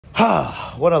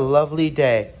What a lovely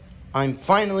day. I'm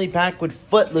finally back with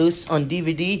Footloose on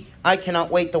DVD. I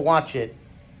cannot wait to watch it.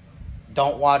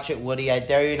 Don't watch it, Woody. I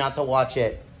dare you not to watch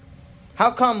it. How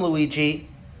come, Luigi?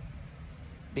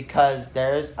 Because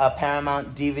there's a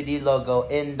Paramount DVD logo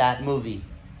in that movie.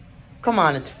 Come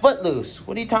on, it's Footloose.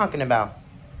 What are you talking about?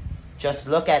 Just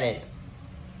look at it.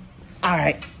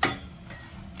 Alright.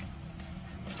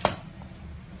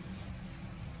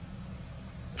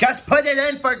 Just put it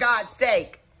in, for God's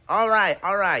sake.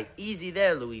 Alright. Easy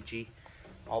there, Luigi.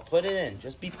 I'll put it in.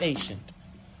 Just be patient.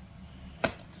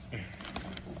 Open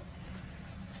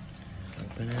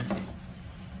it.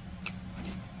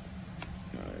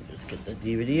 Just get the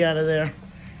DVD out of there.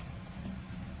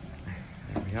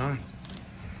 There we are.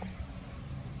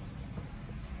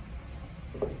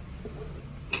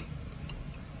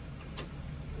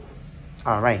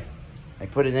 Alright. I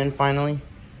put it in finally.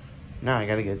 Now I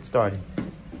gotta get started.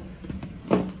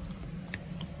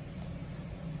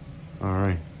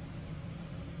 Alright.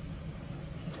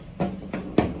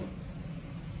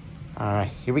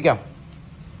 Alright, here we go.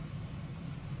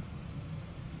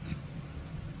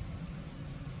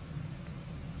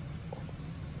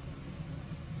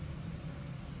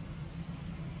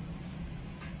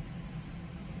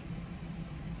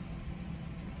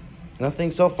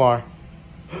 Nothing so far.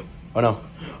 Oh no.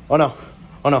 Oh no.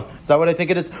 Oh no. Is that what I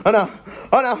think it is? Oh no.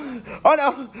 Oh no. Oh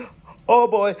no. Oh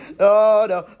boy. Oh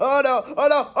no. Oh no. Oh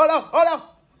no. Oh no. Oh no.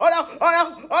 Oh no. Oh no.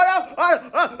 Oh no. Oh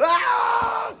no.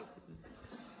 Ah!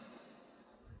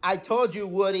 I told you,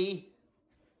 Woody.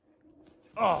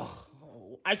 Oh,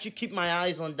 I should keep my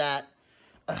eyes on that.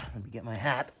 Let me get my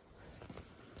hat.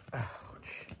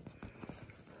 Ouch.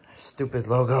 Stupid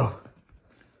logo.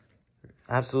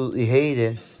 Absolutely hate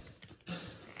it.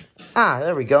 Ah,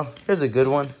 there we go. Here's a good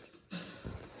one.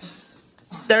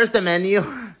 There's the menu.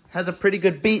 Has a pretty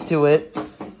good beat to it.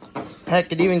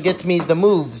 Heck, it even gets me the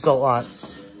moves a lot.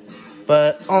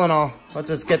 But all in all, let's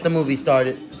just get the movie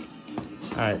started.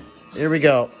 Alright, here we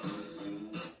go.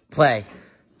 Play.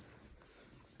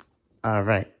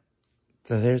 Alright.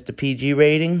 So there's the PG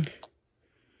rating.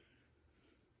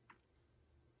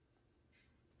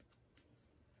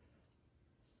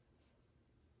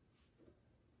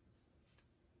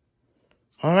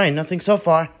 Alright, nothing so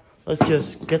far. Let's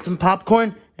just get some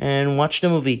popcorn and watch the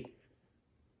movie.